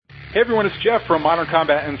Hey everyone, it's Jeff from Modern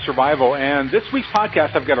Combat and Survival, and this week's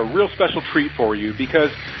podcast I've got a real special treat for you because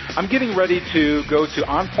I'm getting ready to go to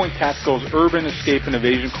On Point Tactical's Urban Escape and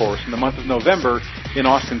Evasion course in the month of November in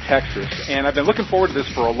Austin, Texas, and I've been looking forward to this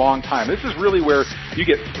for a long time. This is really where you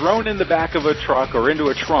get thrown in the back of a truck or into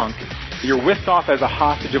a trunk, you're whisked off as a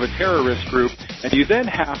hostage of a terrorist group, and you then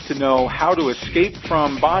have to know how to escape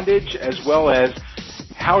from bondage as well as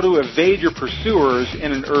how to evade your pursuers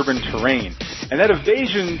in an urban terrain. And that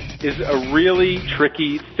evasion is a really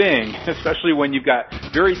tricky thing, especially when you've got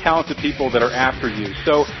very talented people that are after you.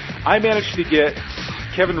 So I managed to get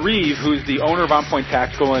Kevin Reeve, who's the owner of On Point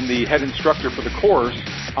Tactical and the head instructor for the course,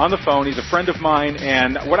 on the phone. He's a friend of mine,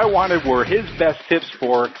 and what I wanted were his best tips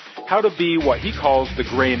for how to be what he calls the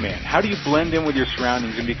gray man. How do you blend in with your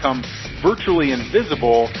surroundings and become virtually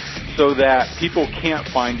invisible so that people can't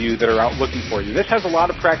find you that are out looking for you? This has a lot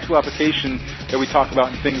of practical application that we talk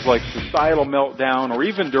about in things like societal meltdown or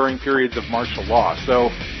even during periods of martial law. So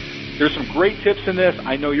there's some great tips in this.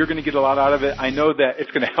 I know you're going to get a lot out of it. I know that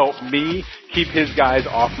it's going to help me keep his guys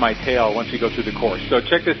off my tail once we go through the course. So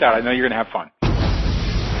check this out. I know you're going to have fun.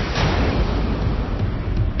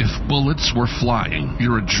 If bullets were flying,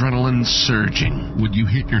 your adrenaline surging, would you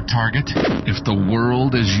hit your target? If the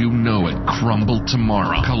world as you know it crumbled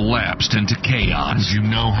tomorrow, collapsed into chaos, would you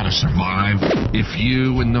know how to survive? If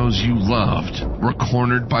you and those you loved were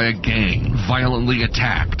cornered by a gang, violently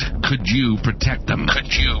attacked, could you protect them? Could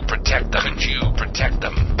you protect them? Could you protect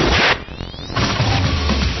them?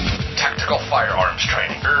 Tactical firearms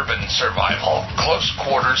training, urban survival, close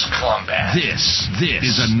quarters combat. This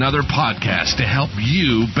is another podcast to help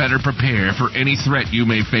you better prepare for any threat you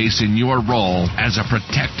may face in your role as a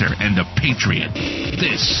protector and a patriot.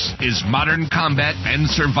 This is Modern Combat and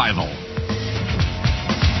Survival.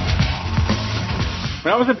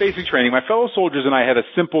 When I was in basic training, my fellow soldiers and I had a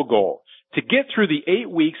simple goal: to get through the 8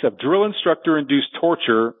 weeks of drill instructor-induced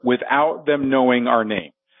torture without them knowing our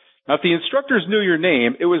name. Now, if the instructors knew your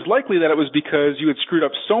name, it was likely that it was because you had screwed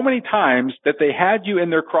up so many times that they had you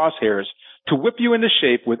in their crosshairs to whip you into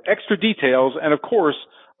shape with extra details and, of course,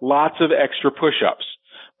 lots of extra push-ups.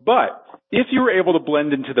 But if you were able to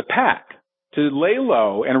blend into the pack, to lay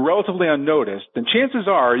low and relatively unnoticed, then chances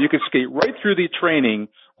are you could skate right through the training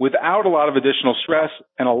without a lot of additional stress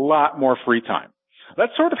and a lot more free time.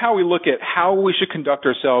 That's sort of how we look at how we should conduct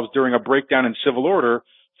ourselves during a breakdown in civil order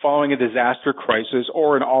following a disaster, crisis,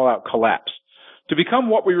 or an all-out collapse. To become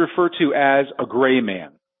what we refer to as a gray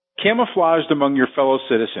man, camouflaged among your fellow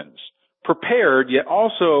citizens, prepared yet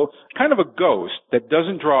also kind of a ghost that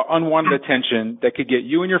doesn't draw unwanted attention that could get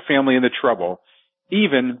you and your family into trouble,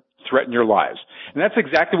 even threaten your lives. And that's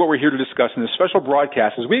exactly what we're here to discuss in this special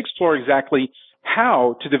broadcast as we explore exactly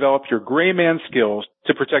how to develop your gray man skills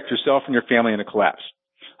to protect yourself and your family in a collapse.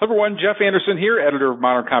 Hello everyone, Jeff Anderson here, editor of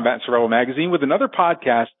Modern Combat and Survival magazine, with another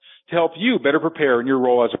podcast to help you better prepare in your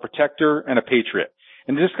role as a protector and a patriot.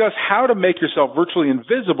 And to discuss how to make yourself virtually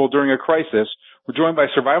invisible during a crisis, we're joined by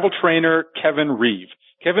survival trainer Kevin Reeve.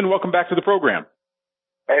 Kevin, welcome back to the program.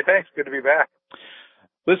 Hey, thanks. Good to be back.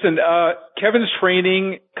 Listen, Kevin's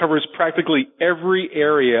training covers practically every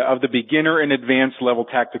area of the beginner and advanced level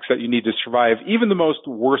tactics that you need to survive, even the most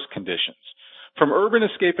worst conditions. From urban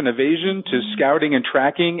escape and evasion to scouting and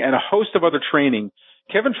tracking and a host of other training,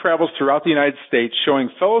 Kevin travels throughout the United States showing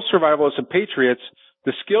fellow survivalists and patriots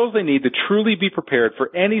the skills they need to truly be prepared for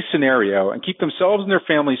any scenario and keep themselves and their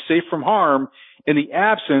families safe from harm in the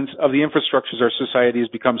absence of the infrastructures our society has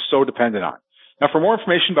become so dependent on. Now, for more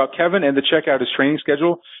information about Kevin and to check out his training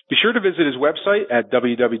schedule, be sure to visit his website at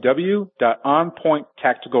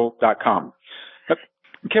www.onpointtactical.com.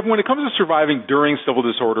 Kevin, when it comes to surviving during civil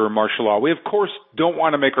disorder or martial law, we, of course, don't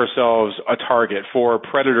want to make ourselves a target for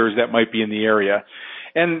predators that might be in the area.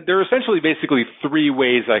 And there are essentially basically three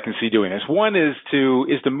ways I can see doing this. One is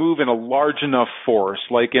to move in a large enough force,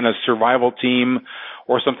 like in a survival team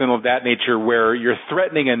or something of that nature, where you're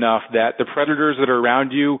threatening enough that the predators that are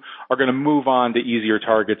around you are going to move on to easier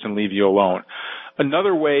targets and leave you alone.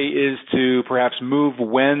 Another way is to perhaps move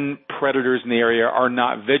when predators in the area are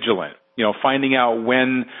not vigilant. You know, finding out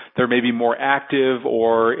when they're maybe more active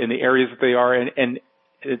or in the areas that they are and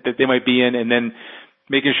that they might be in, and then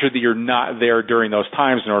making sure that you're not there during those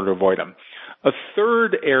times in order to avoid them. A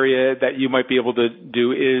third area that you might be able to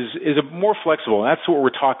do is a more flexible, and that's what we're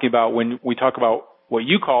talking about when we talk about what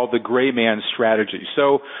you call the gray man strategy.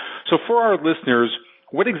 So for our listeners,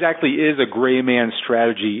 what exactly is a gray man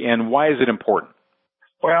strategy, and why is it important?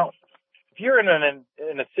 Well, if you're in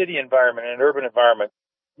a city environment, in an urban environment,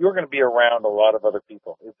 you're going to be around a lot of other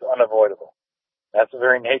people. It's unavoidable. That's the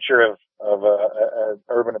very nature of an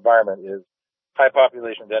urban environment, is high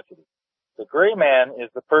population density. The gray man is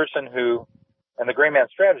the person who, and the gray man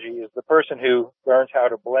strategy is the person who learns how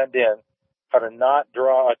to blend in, how to not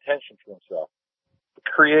draw attention to himself, to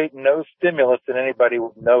create no stimulus that anybody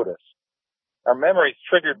would notice. Our memory is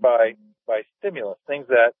triggered by stimulus, things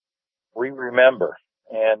that we remember,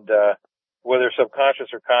 and whether subconscious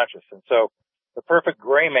or conscious. And so the perfect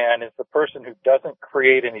gray man is the person who doesn't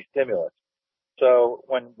create any stimulus. So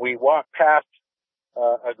when we walk past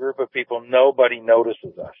a group of people, nobody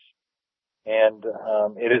notices us. And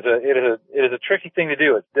it is a tricky thing to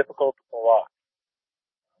do. It's difficult to pull off.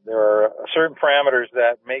 There are certain parameters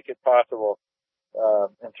that make it possible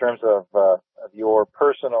in terms of your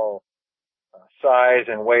personal size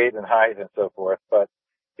and weight and height and so forth. But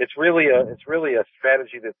it's really a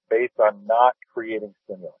strategy that's based on not creating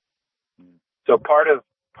stimulus. So part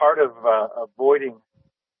of avoiding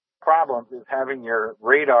problems is having your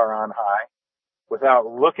radar on high without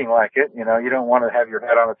looking like it. You know, you don't want to have your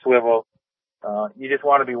head on a swivel. You just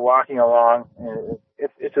want to be walking along. And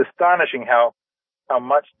it's astonishing how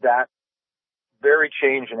much that very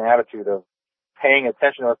change in attitude of paying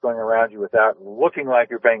attention to what's going around you without looking like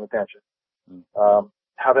you're paying attention,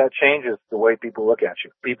 how that changes the way people look at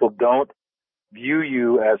you. People don't view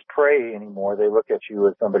you as prey anymore. They look at you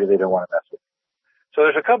as somebody they don't want to mess with. So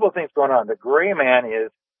there's a couple of things going on. The gray man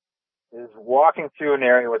is walking through an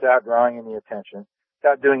area without drawing any attention,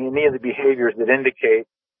 without doing any of the behaviors that indicate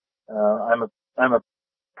I'm a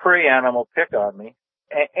prey animal, pick on me,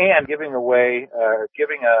 and giving away,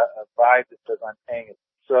 giving a vibe that says I'm paying it.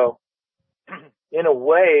 So in a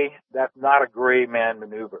way, that's not a gray man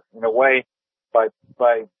maneuver. In a way,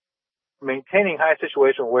 by maintaining high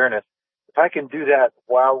situational awareness, if I can do that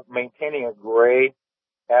while maintaining a gray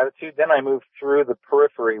attitude, then I move through the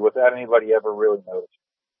periphery without anybody ever really noticing.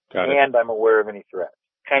 And I'm aware of any threat.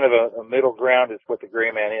 Kind of a middle ground is what the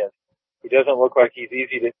gray man is. He doesn't look like he's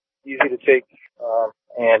easy to take,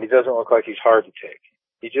 and he doesn't look like he's hard to take.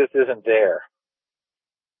 He just isn't there.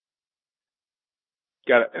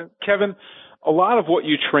 Got it. Kevin, a lot of what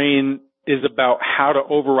you train is about how to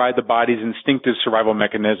override the body's instinctive survival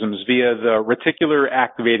mechanisms via the reticular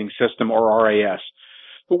activating system, or RAS.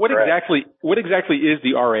 But what exactly is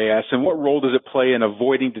the RAS, and what role does it play in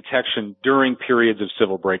avoiding detection during periods of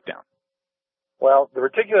civil breakdown? Well, the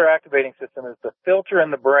reticular activating system is the filter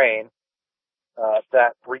in the brain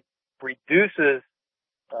that reduces,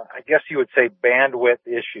 I guess you would say, bandwidth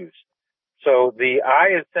issues. So the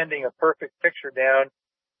eye is sending a perfect picture down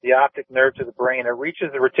the optic nerve to the brain. It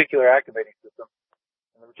reaches the reticular activating system.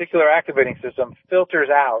 And the reticular activating system filters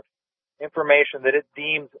out information that it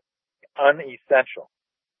deems unessential.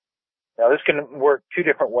 Now, this can work two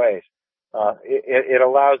different ways. It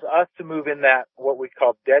allows us to move in that, what we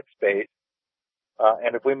call dead space.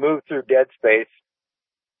 And if we move through dead space,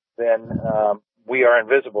 then we are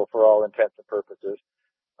invisible for all intents and purposes.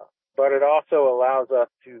 But it also allows us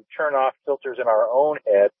to turn off filters in our own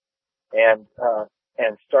head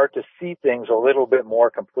and start to see things a little bit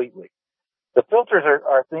more completely. The filters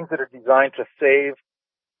are things that are designed to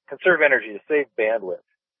conserve energy, to save bandwidth.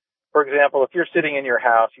 For example, if you're sitting in your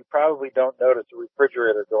house, you probably don't notice the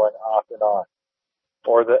refrigerator going off and on,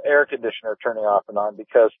 or the air conditioner turning off and on,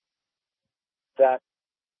 because that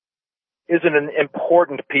isn't an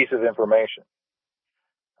important piece of information.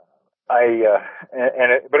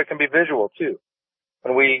 But it can be visual too.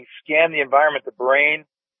 When we scan the environment, the brain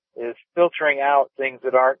is filtering out things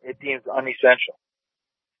that it deems unessential,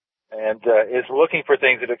 and is looking for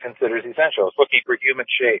things that it considers essential. It's looking for human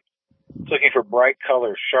shapes. It's looking for bright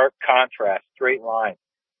colors, sharp contrast, straight lines,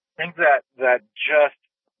 things that just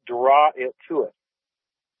draw it to it.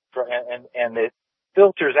 And it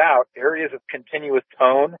filters out areas of continuous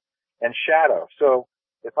tone and shadow. So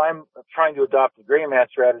if I'm trying to adopt the gray man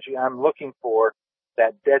strategy, I'm looking for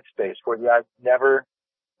that dead space where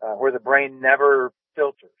where the brain never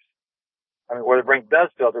filters. I mean, where the brain does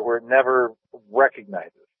filter, where it never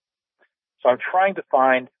recognizes. So I'm trying to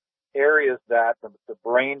find areas that the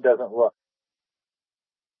brain doesn't look.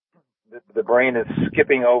 The brain is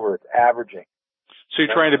skipping over, it's averaging. So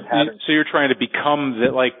you're trying to become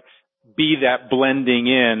be that blending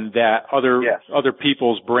in that other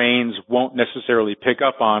people's brains won't necessarily pick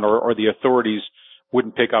up on, or the authorities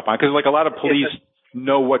wouldn't pick up on. Because a lot of police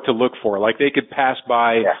know what to look for. Like they could pass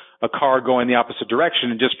by a car going the opposite direction,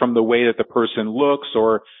 and just from the way that the person looks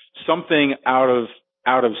or something out of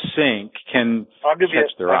sync can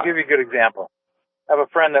catch their eye. I'll give you a good example. I have a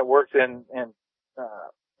friend that works in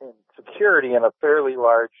security in a fairly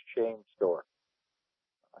large chain store.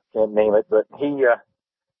 I can't name it, but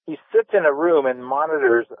he sits in a room and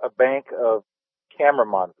monitors a bank of camera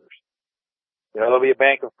monitors. You know, there'll be a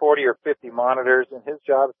bank of 40 or 50 monitors, and his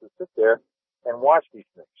job is to sit there and watch these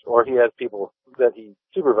things. Or he has people that he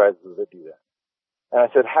supervises that do that. And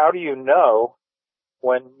I said, how do you know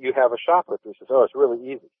when you have a shoplifter? He says, oh, it's really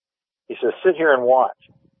easy. He says, sit here and watch.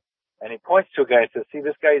 And he points to a guy and says, see,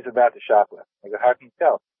 this guy is about to shoplift. I go, how can you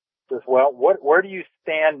tell? He says, well, where do you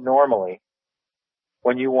stand normally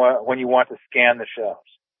when you want to scan the shelves?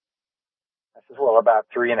 I says, well, about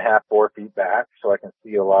 3.5, 4 feet back, so I can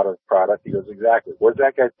see a lot of product. He goes, exactly. Where's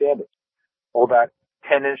that guy standing? Well, about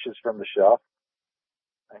 10 inches from the shelf.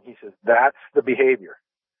 And he says, that's the behavior.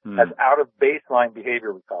 That's out of baseline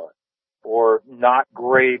behavior, we call it, or not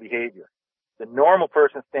gray behavior. The normal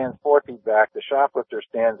person stands 4 feet back. The shoplifter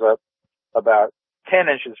stands up about 10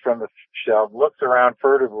 inches from the shelf, looks around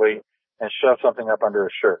furtively, and shoves something up under a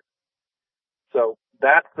shirt. So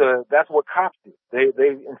that's what cops do. They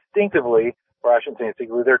instinctively, or I shouldn't say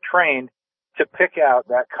instinctively, they're trained to pick out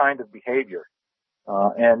that kind of behavior.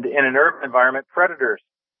 And in an urban environment, predators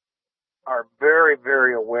are very,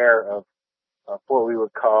 very aware of what we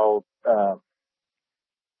would call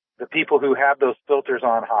the people who have those filters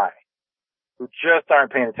on high, who just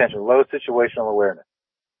aren't paying attention, low situational awareness.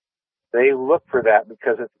 They look for that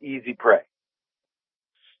because it's easy prey.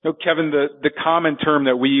 No, Kevin, the common term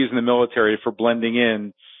that we use in the military for blending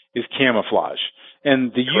in is camouflage.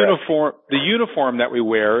 And the uniform that we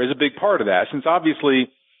wear is a big part of that, since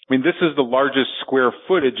obviously, I mean, this is the largest square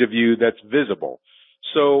footage of you that's visible.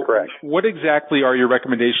 So Correct. What exactly are your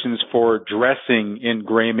recommendations for dressing in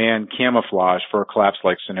gray man camouflage for a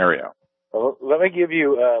collapse-like scenario? Well, let me give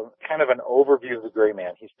you kind of an overview of the gray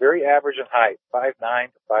man. He's very average in height, 5'9"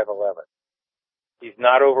 to 5'11". He's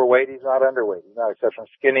not overweight. He's not underweight. He's not exceptionally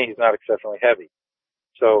skinny. He's not exceptionally heavy.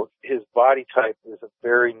 So his body type is a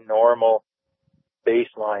very normal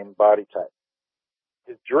baseline body type.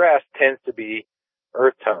 His dress tends to be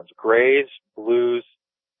earth tones, grays, blues,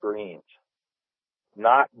 greens.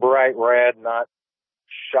 Not bright red, not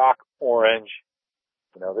shock orange.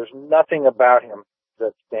 You know, there's nothing about him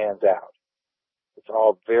that stands out. It's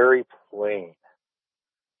all very plain.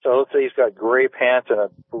 So let's say he's got gray pants and a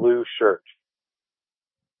blue shirt.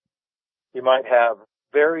 He might have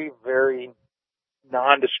very, very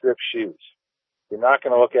nondescript shoes. You're not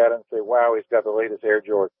going to look at it and say, wow, he's got the latest Air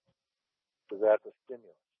Jordan, because that's a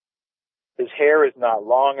stimulus. His hair is not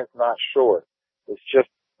long, it's not short. It's just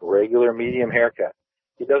regular medium haircut.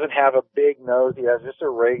 He doesn't have a big nose. He has just a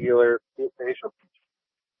regular facial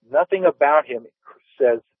feature. Nothing about him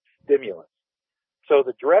says stimulus. So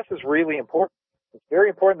the dress is really important. It's very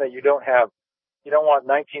important that you don't want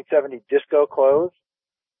 1970 disco clothes,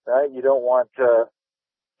 right? You don't want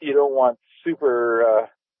super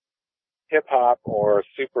hip hop or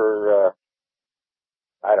super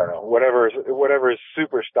I don't know, whatever is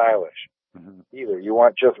super stylish either. You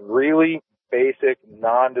want just really basic,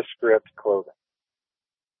 nondescript clothing.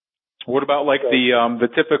 What about like the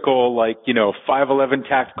typical 5'11"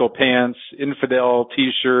 tactical pants, infidel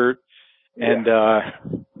T-shirt, and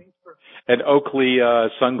Oakley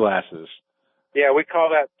sunglasses? Yeah, we call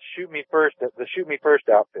that the shoot me first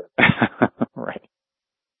outfit. Right.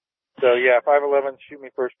 So yeah, 5'11" shoot me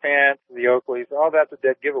first pants, the Oakleys, all that's a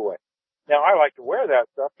dead giveaway. Now I like to wear that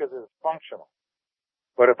stuff because it's functional.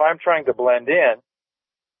 But if I'm trying to blend in,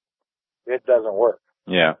 it doesn't work.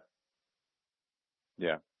 Yeah.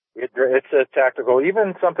 Yeah. It's a tactical,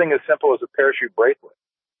 even something as simple as a parachute bracelet.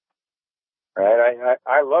 Right?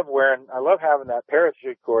 I love having that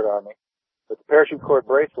parachute cord on me, but the parachute cord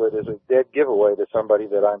bracelet is a dead giveaway to somebody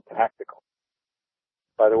that I'm tactical.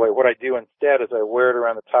 By the way, what I do instead is I wear it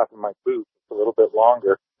around the top of my boot. It's a little bit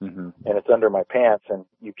longer, and it's under my pants, and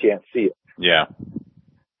you can't see it. Yeah.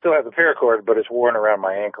 Still have the paracord, but it's worn around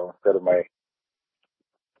my ankle instead of my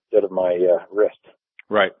wrist.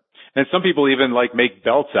 Right. And some people even make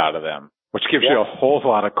belts out of them, which gives you a whole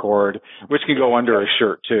lot of cord, which can go under a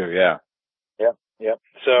shirt too. Yeah. Yep.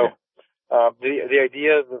 So, the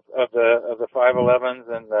idea of the 5'11s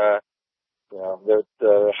and the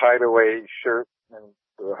hideaway shirt and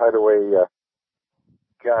the hideaway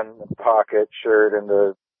gun pocket shirt and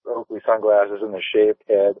the Oakley sunglasses and the shaved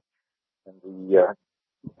head and the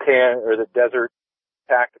the desert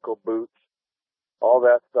tactical boots, all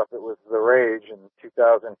that stuff that was the rage in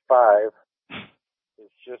 2005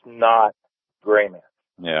 is just not gray man.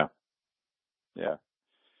 Yeah. Yeah.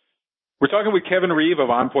 We're talking with Kevin Reeve of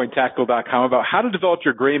OnPointTactical.com about how to develop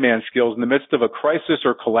your gray man skills in the midst of a crisis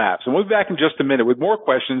or collapse. And we'll be back in just a minute with more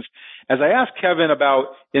questions as I ask Kevin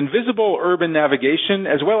about invisible urban navigation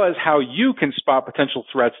as well as how you can spot potential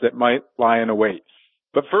threats that might lie in wait.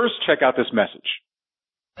 But first, check out this message.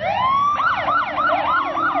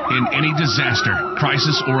 In any disaster,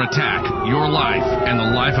 crisis, or attack, your life and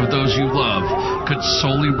the life of those you love could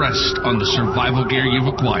solely rest on the survival gear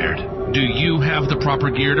you've acquired. Do you have the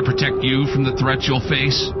proper gear to protect you from the threats you'll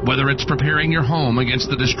face? Whether it's preparing your home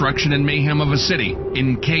against the destruction and mayhem of a city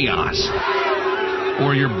in chaos,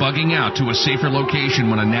 or you're bugging out to a safer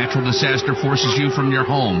location when a natural disaster forces you from your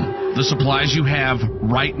home, the supplies you have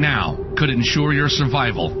right now could ensure your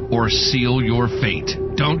survival or seal your fate.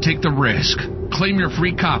 Don't take the risk. Claim your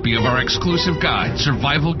free copy of our exclusive guide,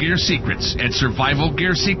 Survival Gear Secrets, at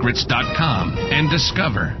survivalgearsecrets.com and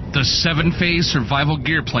discover the 7-phase survival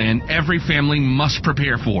gear plan every family must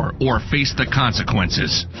prepare for or face the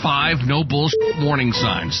consequences. 5 no bullshit warning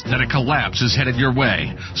signs that a collapse is headed your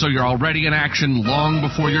way, so you're already in action long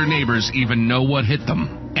before your neighbors even know what hit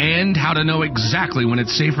them. And how to know exactly when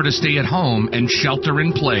it's safer to stay at home and shelter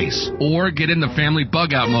in place, or get in the family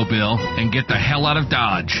bug-out mobile and get the hell out of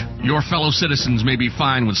Dodge. Your fellow citizens may be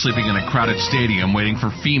fine with sleeping in a crowded stadium waiting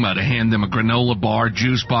for FEMA to hand them a granola bar,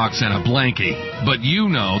 juice box, and a blankie. But you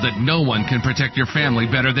know that no one can protect your family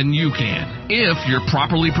better than you can, if you're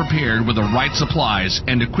properly prepared with the right supplies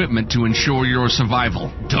and equipment to ensure your survival.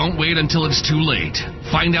 Don't wait until it's too late.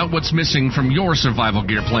 Find out what's missing from your survival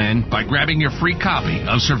gear plan by grabbing your free copy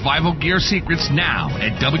of Survival Gear Secrets now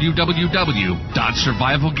at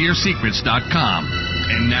www.survivalgearsecrets.com.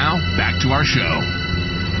 And now, back to our show.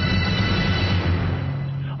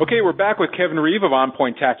 Okay, we're back with Kevin Reeve of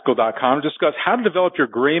OnPointTactical.com to discuss how to develop your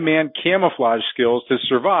gray man camouflage skills to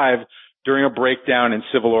survive during a breakdown in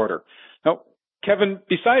civil order. Now, Kevin,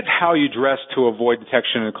 besides how you dress to avoid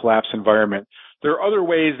detection in a collapsed environment, there are other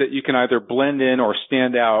ways that you can either blend in or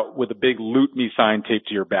stand out with a big "Loot Me" sign taped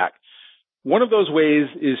to your back. One of those ways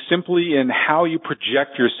is simply in how you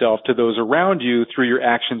project yourself to those around you through your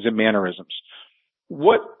actions and mannerisms.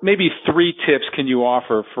 What maybe 3 tips can you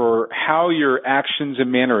offer for how your actions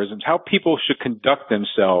and mannerisms, how people should conduct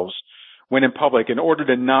themselves when in public in order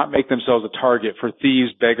to not make themselves a target for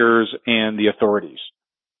thieves, beggars, and the authorities?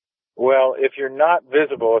 Well, if you're not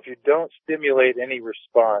visible, if you don't stimulate any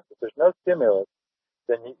response, if there's no stimulus,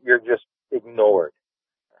 then you're just ignored.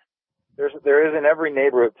 There is in every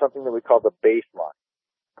neighborhood something that we call the baseline,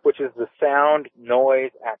 which is the sound,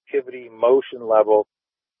 noise, activity, motion level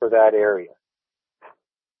for that area.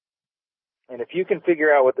 And if you can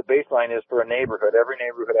figure out what the baseline is for a neighborhood, every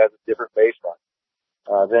neighborhood has a different baseline,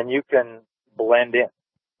 then you can blend in.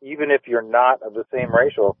 Even if you're not of the same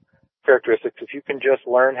racial characteristics, if you can just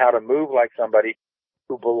learn how to move like somebody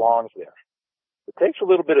who belongs there. It takes a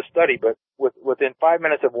little bit of study, but within 5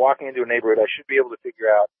 minutes of walking into a neighborhood, I should be able to figure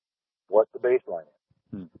out what the baseline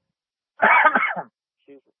is.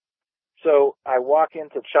 So I walk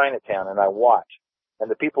into Chinatown and I watch, and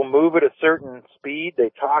the people move at a certain speed, they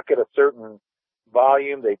talk at a certain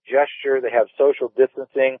volume, they gesture, they have social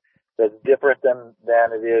distancing that's different than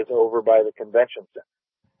it is over by the convention center.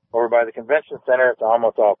 Over by the convention center, it's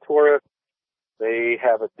almost all tourists. They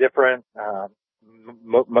have a different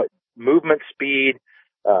movement speed.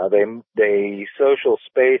 They social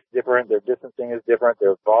space different. Their distancing is different.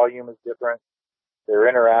 Their volume is different. Their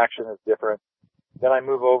interaction is different. Then I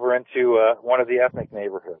move over into one of the ethnic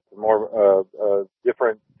neighborhoods, more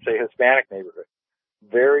different, say, Hispanic neighborhood.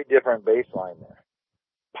 Very different baseline there.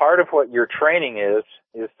 Part of what your training is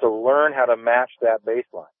to learn how to match that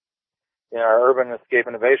baseline. In our urban escape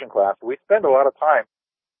and evasion class, we spend a lot of time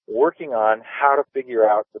working on how to figure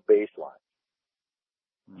out the baseline.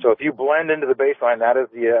 So if you blend into the baseline, that is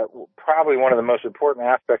probably one of the most important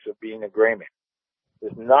aspects of being a gray man,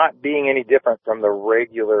 is not being any different from the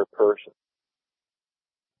regular person.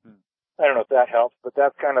 I don't know if that helps, but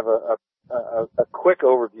that's kind of a quick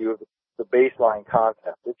overview of the baseline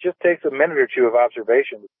concept. It just takes a minute or two of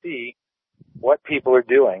observation to see what people are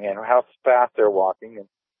doing and how fast they're walking and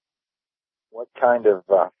what kind of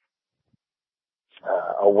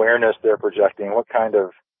awareness they're projecting, what kind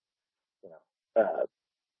of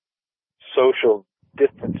social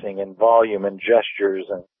distancing and volume and gestures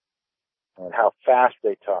and how fast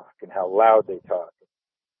they talk and how loud they talk.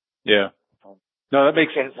 Yeah. No, that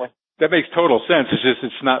makes total sense. It's just,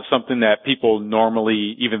 it's not something that people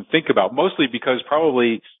normally even think about, mostly because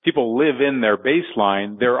probably people live in their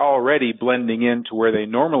baseline. They're already blending into where they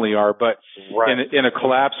normally are, but right. in a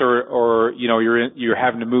collapse or you're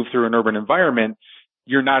having to move through an urban environment,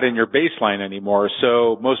 you're not in your baseline anymore.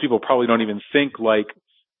 So most people probably don't even think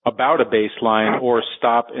about a baseline or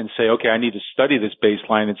stop and say, okay, I need to study this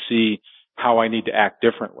baseline and see how I need to act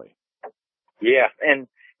differently. Yeah. And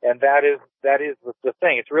that is the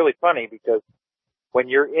thing. It's really funny because when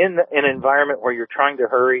you're in an environment where you're trying to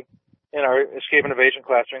hurry, in our escape and evasion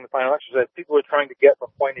class during the final exercise, people are trying to get from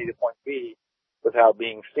point A to point B, without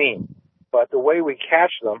being seen. But the way we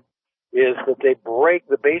catch them is that they break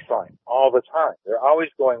the baseline all the time. They're always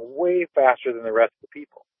going way faster than the rest of the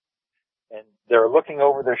people. And they're looking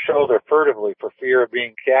over their shoulder furtively for fear of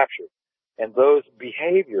being captured. And those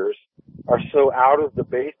behaviors are so out of the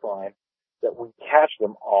baseline that we catch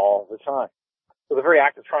them all the time. So the very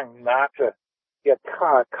act of trying not to get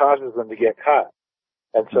caught causes them to get caught.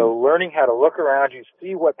 And so learning how to look around you,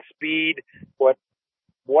 see what speed, what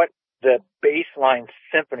the baseline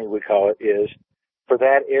symphony, we call it, is for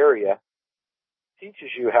that area, teaches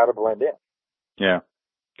you how to blend in. Yeah,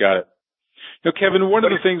 got it. Now, Kevin, one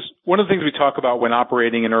of the things we talk about when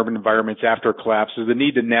operating in urban environments after a collapse is the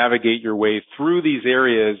need to navigate your way through these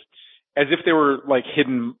areas as if they were like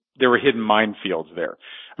hidden minefields there.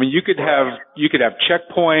 I mean, you could have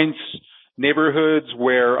checkpoints, neighborhoods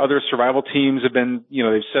where other survival teams have been,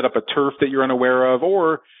 they've set up a turf that you're unaware of,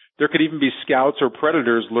 or there could even be scouts or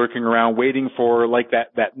predators lurking around waiting for like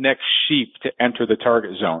that next sheep to enter the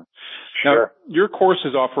target zone. Sure. Now, your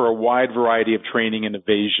courses offer a wide variety of training and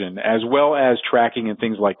evasion, as well as tracking and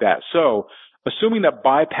things like that. So, assuming that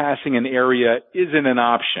bypassing an area isn't an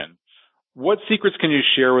option, what secrets can you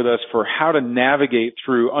share with us for how to navigate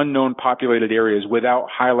through unknown populated areas without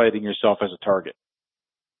highlighting yourself as a target?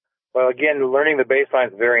 Well, again, learning the baseline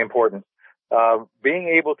is very important. Being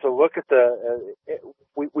able to look at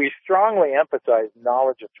we strongly emphasize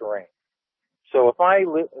knowledge of terrain. So if I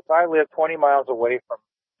live 20 miles away from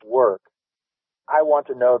work, I want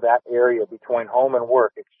to know that area between home and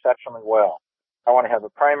work exceptionally well. I want to have a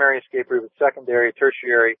primary escape route, a secondary,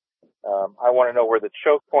 tertiary. I want to know where the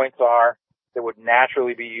choke points are that would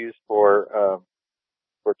naturally be used for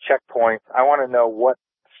checkpoints. I want to know what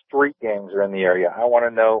street gangs are in the area. I want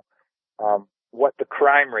to know what the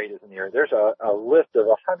crime rate is in the area. There's a list of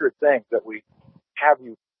 100 things that we have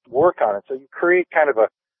you work on it. So you create kind of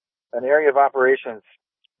an area of operations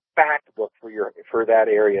fact book for that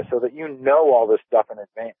area so that you know all this stuff in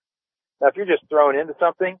advance. Now, if you're just thrown into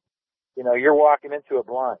something, you're walking into it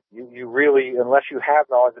blind. You really, unless you have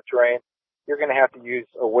knowledge of terrain, you're going to have to use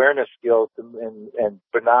awareness skills and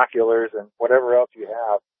binoculars and whatever else you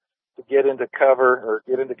have to get into cover or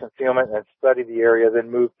get into concealment and study the area,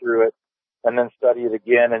 then move through it, and then study it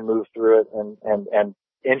again and move through it and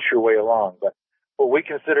inch your way along. But what we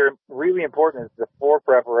consider really important is the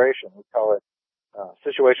preparation. We call it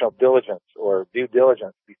situational diligence or due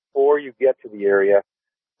diligence. Before you get to the area,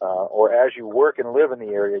 or as you work and live in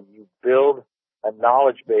the area, you build a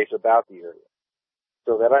knowledge base about the area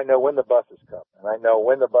so that I know when the buses come, and I know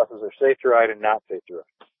when the buses are safe to ride and not safe to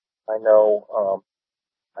ride. I know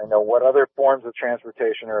what other forms of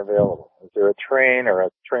transportation are available. Is there a train or a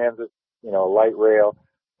transit, light rail?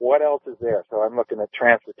 What else is there? So I'm looking at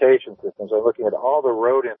transportation systems. I'm looking at all the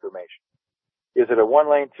road information. Is it a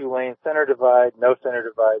 1-lane, 2-lane, center divide, no center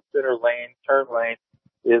divide, center lane, turn lane?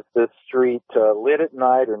 Is the street lit at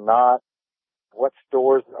night or not? What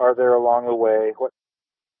stores are there along the way?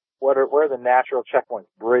 Where are the natural checkpoints,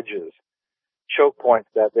 bridges, choke points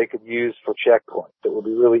that they could use for checkpoints that would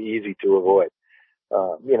be really easy to avoid?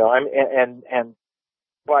 And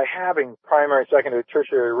by having primary, secondary,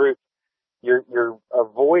 tertiary routes, you're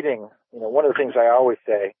avoiding, one of the things I always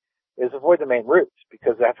say is avoid the main routes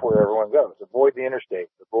because that's where everyone goes. Avoid the interstates,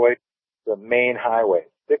 avoid the main highways.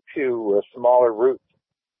 Stick to smaller routes,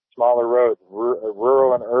 smaller roads,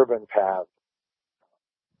 rural and urban paths.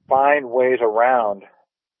 Find ways around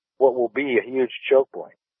what will be a huge choke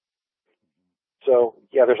point. So,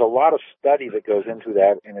 yeah, there's a lot of study that goes into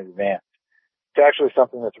that in advance. It's actually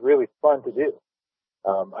something that's really fun to do.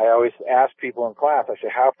 I always ask people in class, I say,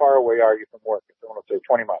 how far away are you from work? And someone will say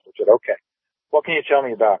 20 miles. I said, okay. What can you tell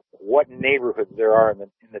me about what neighborhoods there are in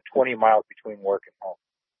the 20 miles between work and home?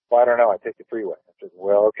 Well, I don't know. I take the freeway. I said,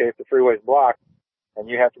 well, okay, if the freeway's blocked and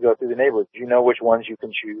you have to go through the neighborhoods, do you know which ones you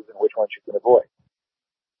can choose and which ones you can avoid?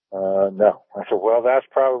 No. I said, well, that's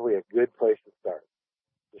probably a good place to start.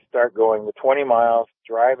 Just start going the 20 miles,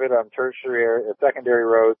 drive it on tertiary, secondary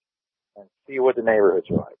roads, and see what the neighborhoods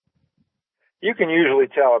are like. You can usually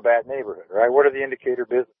tell a bad neighborhood, right? What are the indicator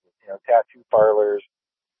businesses? Tattoo parlors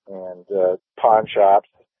and pawn shops.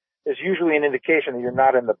 Is usually an indication that you're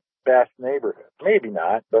not in the best neighborhood. Maybe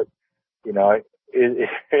not, but it's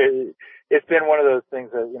been one of those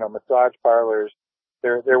things that massage parlors.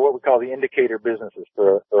 They're what we call the indicator businesses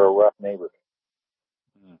for a rough neighborhood.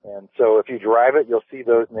 And so if you drive it, you'll see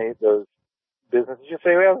those businesses. You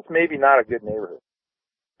say, well, it's maybe not a good neighborhood.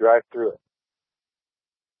 Drive through it.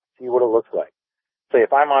 See what it looks like. Say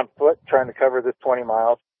if I'm on foot trying to cover this 20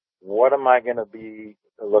 miles, what am I going to be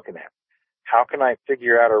looking at? How can I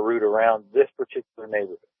figure out a route around this particular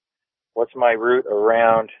neighborhood? What's my route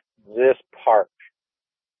around this park.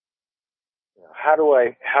 How do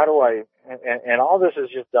I, and all this is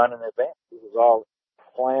just done in advance. This is all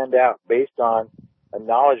planned out based on a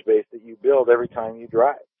knowledge base that you build every time you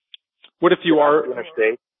drive. What if you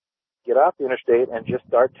get off the interstate and just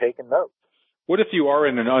start taking notes? What if you are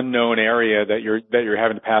in an unknown area that you're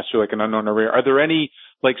having to pass through, like an unknown area? Are there any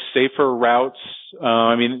like safer routes?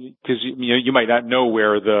 I mean, because you might not know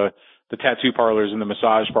where the tattoo parlors and the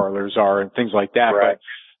massage parlors are and things like that. Right. But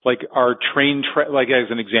like, are like as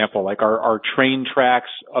an example, like are train tracks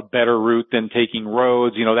a better route than taking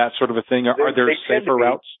roads? That sort of a thing. Are there safer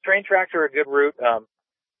routes? Train tracks are a good route.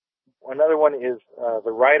 Another one is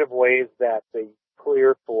the right of ways that they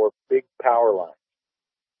clear for big power lines.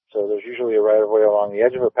 So there's usually a right of way along the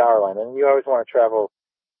edge of a power line, and you always want to travel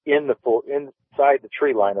inside the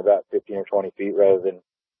tree line about 15 or 20 feet rather than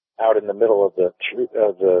out in the middle of the tree,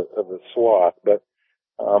 of the swath. But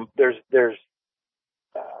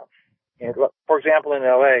for example, in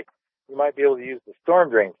LA, you might be able to use the storm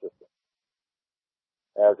drain system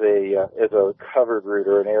as a covered route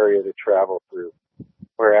or an area to travel through,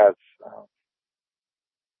 whereas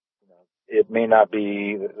it may not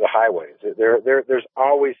be the highways. There's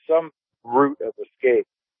always some route of escape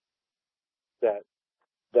that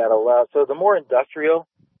allows. So the more industrial,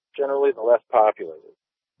 generally, the less populated.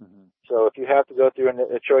 Mm-hmm. So if you have to go through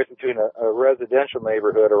a choice between a residential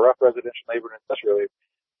neighborhood, a rough residential neighborhood, and industrial,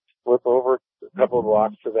 flip over a couple of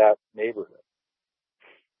blocks to that neighborhood.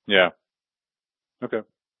 Yeah. Okay.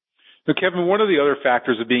 So, Kevin, one of the other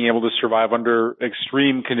factors of being able to survive under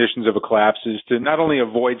extreme conditions of a collapse is to not only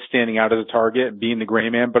avoid standing out as a target and being the gray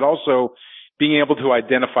man, but also being able to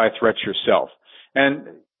identify threats yourself. And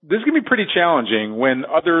this can be pretty challenging when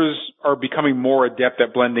others are becoming more adept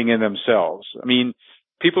at blending in themselves. I mean,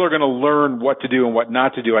 people are going to learn what to do and what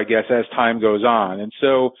not to do, I guess, as time goes on. And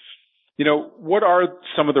so, what are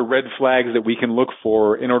some of the red flags that we can look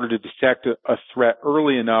for in order to detect a threat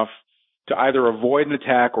early enough to either avoid an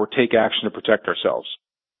attack or take action to protect ourselves?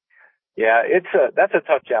 Yeah, that's a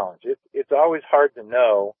tough challenge. It's always hard to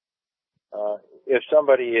know if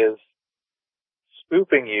somebody is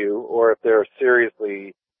spoofing you or if they're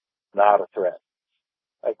seriously not a threat.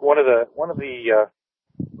 Like one of the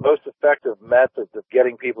most effective methods of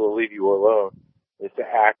getting people to leave you alone is to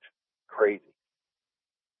act crazy.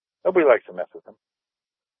 Nobody likes to mess with them.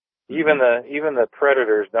 Even the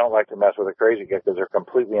predators don't like to mess with a crazy guy because they're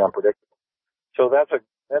completely unpredictable. So that's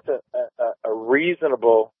a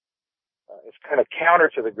reasonable. It's kind of counter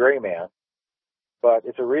to the gray man, but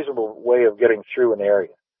it's a reasonable way of getting through an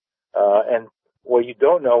area. And what you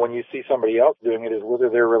don't know when you see somebody else doing it is whether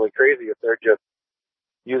they're really crazy, if they're just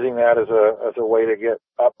using that as a way to get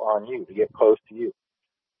up on you, to get close to you.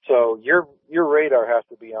 So your radar has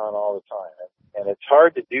to be on all the time, and it's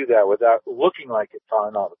hard to do that without looking like it's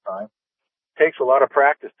on all the time. It takes a lot of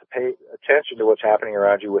practice to pay attention to what's happening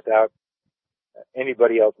around you without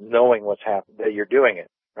anybody else knowing what's happening, that you're doing it.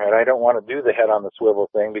 Right? I don't want to do the head on the swivel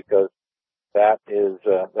thing because that is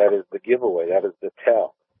the giveaway. That is the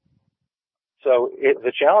tell. So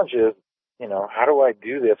the challenge is, how do I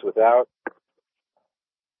do this without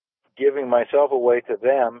giving myself away to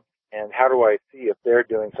them? And how do I see if they're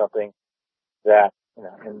doing something that,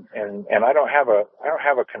 and I don't have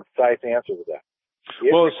a concise answer to that.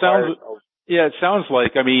 It sounds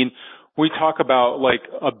like, we talk about like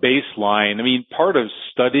a baseline. Part of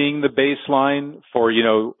studying the baseline for,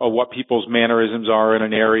 what people's mannerisms are in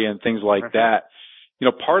an area and things like that,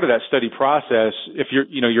 part of that study process, if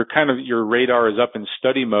your radar is up in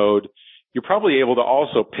study mode, you're probably able to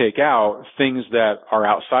also pick out things that are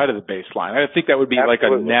outside of the baseline. I think that would be Absolutely.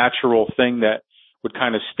 Like a natural thing that would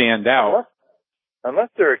kind of stand out. Unless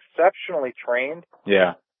they're exceptionally trained,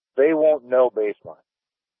 yeah, they won't know baseline.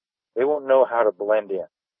 They won't know how to blend in.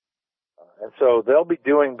 And so they'll be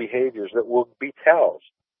doing behaviors that will be tells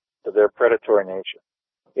to their predatory nature.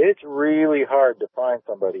 It's really hard to find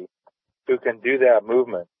somebody who can do that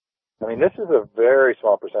movement. This is a very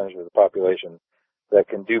small percentage of the population that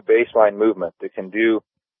can do baseline movement, that can do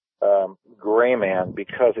gray man,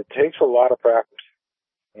 because it takes a lot of practice.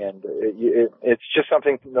 And it's just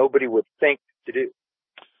something nobody would think to do.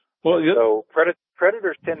 Well, so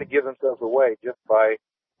predators tend to give themselves away just by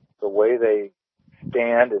the way they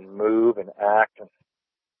stand and move and act and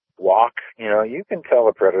walk. You can tell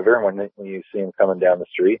a predator when you see him coming down the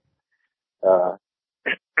street,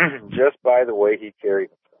 just by the way he carries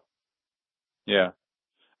himself. Yeah.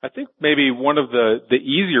 I think maybe one of the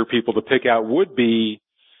easier people to pick out would be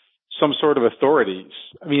some sort of authorities.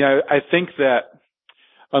 I think that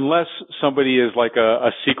unless somebody is like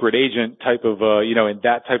a secret agent type of in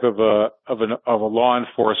that type of a law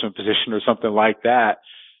enforcement position or something like that,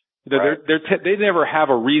 They never have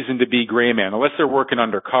a reason to be gray man unless they're working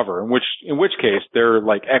undercover, in which case they're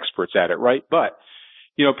like experts at it, right? But,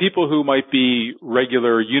 people who might be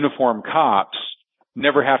regular uniform cops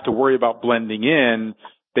never have to worry about blending in.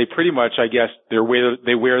 They pretty much, I guess, they wear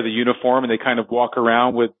the uniform and they kind of walk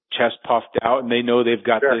around with chest puffed out, and they know they've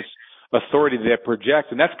got this authority that they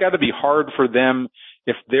project. And that's got to be hard for them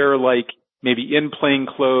if they're like maybe in plain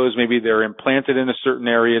clothes, maybe they're implanted in a certain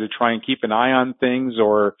area to try and keep an eye on things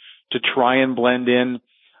or to try and blend in.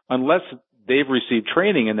 Unless they've received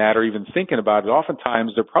training in that or even thinking about it,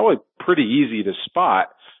 oftentimes they're probably pretty easy to spot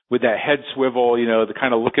with that head swivel, the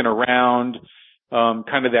kind of looking around,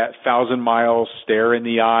 kind of that 1,000-mile stare in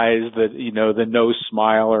the eyes, the no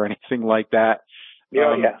smile or anything like that.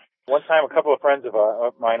 Yeah. One time, a couple of friends of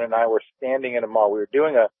mine and I were standing in a mall. We were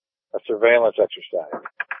doing a surveillance exercise.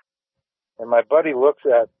 And my buddy looks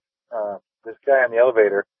at this guy on the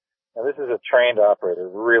elevator, and this is a trained operator,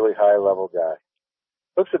 really high-level guy.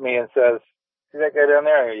 Looks at me and says, "See that guy down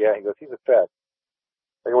there?" I go, "Yeah." He goes, "He's a Fed."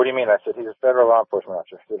 I go, "What do you mean?" I said, "He's a federal law enforcement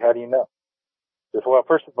officer." I said, "How do you know?" He says, "Well,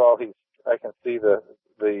 first of all, I can see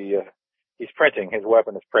he's printing. His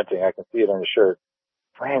weapon is printing. I can see it on his shirt."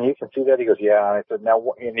 "Man, you can see that?" He goes, "Yeah." And I said,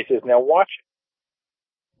 he says, "Now watch it."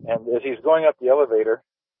 And as he's going up the elevator,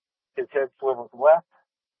 his head swivels left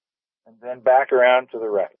and then back around to the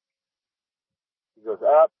right. He goes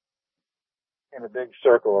up in a big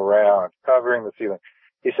circle around, covering the ceiling.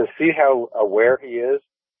 He says, "See how aware he is?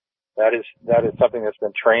 That is something that's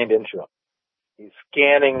been trained into him. He's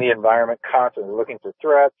scanning the environment constantly, looking for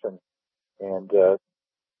threats and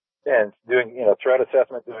doing, threat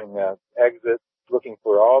assessment, doing exits, looking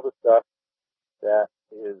for all the stuff that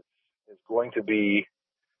is going to be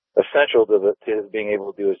essential to his being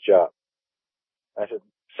able to do his job." I said,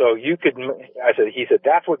 he said,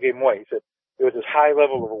 "That's what gave him away." He said, "It was this high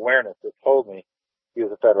level of awareness that told me he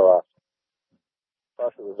was a federal officer."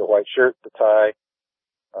 Plus, it was the white shirt, the tie.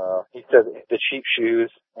 He said the cheap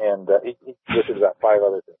shoes, and he listed about 5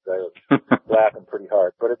 other things. I was laughing pretty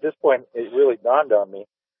hard. But at this point, it really dawned on me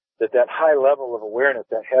that high level of awareness,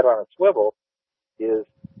 that head on a swivel, is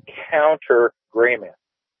counter gray man.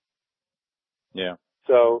 Yeah.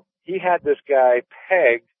 So he had this guy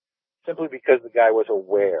pegged simply because the guy was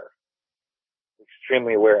aware,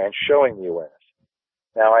 extremely aware, and showing the awareness.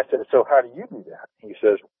 Now I said, "So how do you do that?" He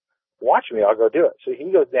says, "Watch me, I'll go do it." So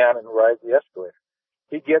he goes down and rides the escalator.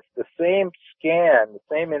 He gets the same scan, the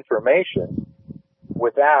same information,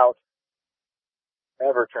 without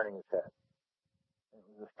ever turning his head. It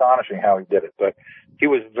was astonishing how he did it, but he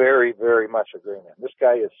was very, very much a gray man. This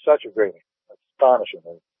guy is such a gray man,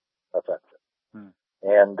 astonishingly effective.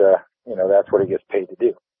 And, that's what he gets paid to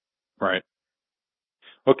do. Right.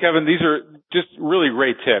 Well, Kevin, these are just really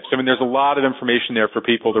great tips. I mean, there's a lot of information there for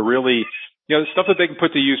people to really, stuff that they can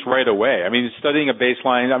put to use right away. I mean, studying a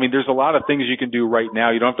baseline, there's a lot of things you can do right now.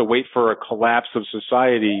 You don't have to wait for a collapse of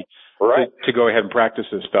society to go ahead and practice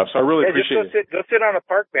this stuff. So I really appreciate it. Go sit on a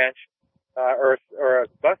park bench or a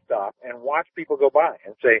bus stop and watch people go by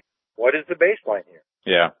and say, "What is the baseline here?"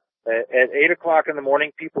 Yeah. At 8 o'clock in the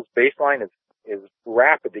morning, people's baseline is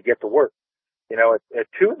rapid to get to work. At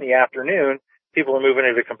 2 in the afternoon, people are moving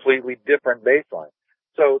at a completely different baseline.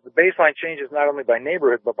 So the baseline changes not only by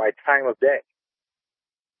neighborhood, but by time of day.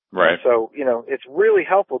 Right. And so, it's really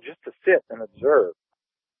helpful just to sit and observe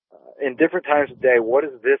in different times of day, what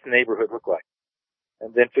does this neighborhood look like?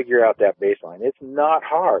 And then figure out that baseline. It's not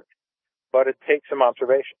hard, but it takes some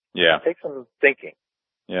observation. Yeah. It takes some thinking.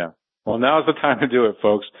 Yeah. Well, now's the time to do it,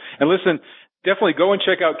 folks. And listen, definitely go and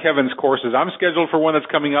check out Kevin's courses. I'm scheduled for one that's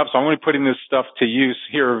coming up, so I'm going to be putting this stuff to use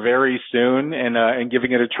here very soon and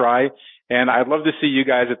giving it a try. And I'd love to see you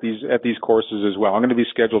guys at these courses as well. I'm going to be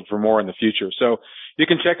scheduled for more in the future. So you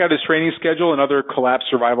can check out his training schedule and other collapse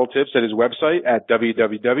survival tips at his website at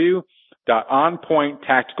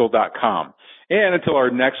www.onpointtactical.com. And until our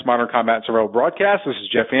next Modern Combat and Survival broadcast, this is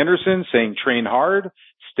Jeff Anderson saying train hard,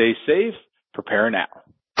 stay safe, prepare now.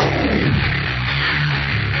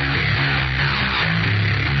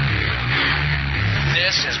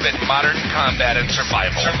 This has been Modern Combat and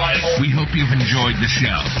Survival. We hope you've enjoyed the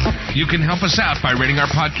show. You can help us out by rating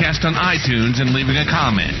our podcast on iTunes and leaving a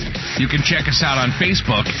comment. You can check us out on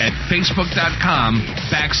Facebook at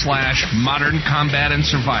facebook.com/Modern Combat and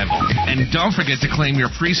Survival. And don't forget to claim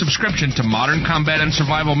your free subscription to Modern Combat and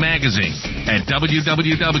Survival magazine at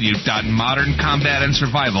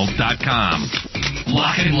www.moderncombatandsurvival.com.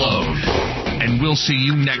 Lock and load. And we'll see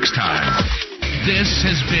you next time. This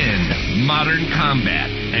has been Modern Combat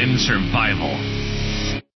and Survival.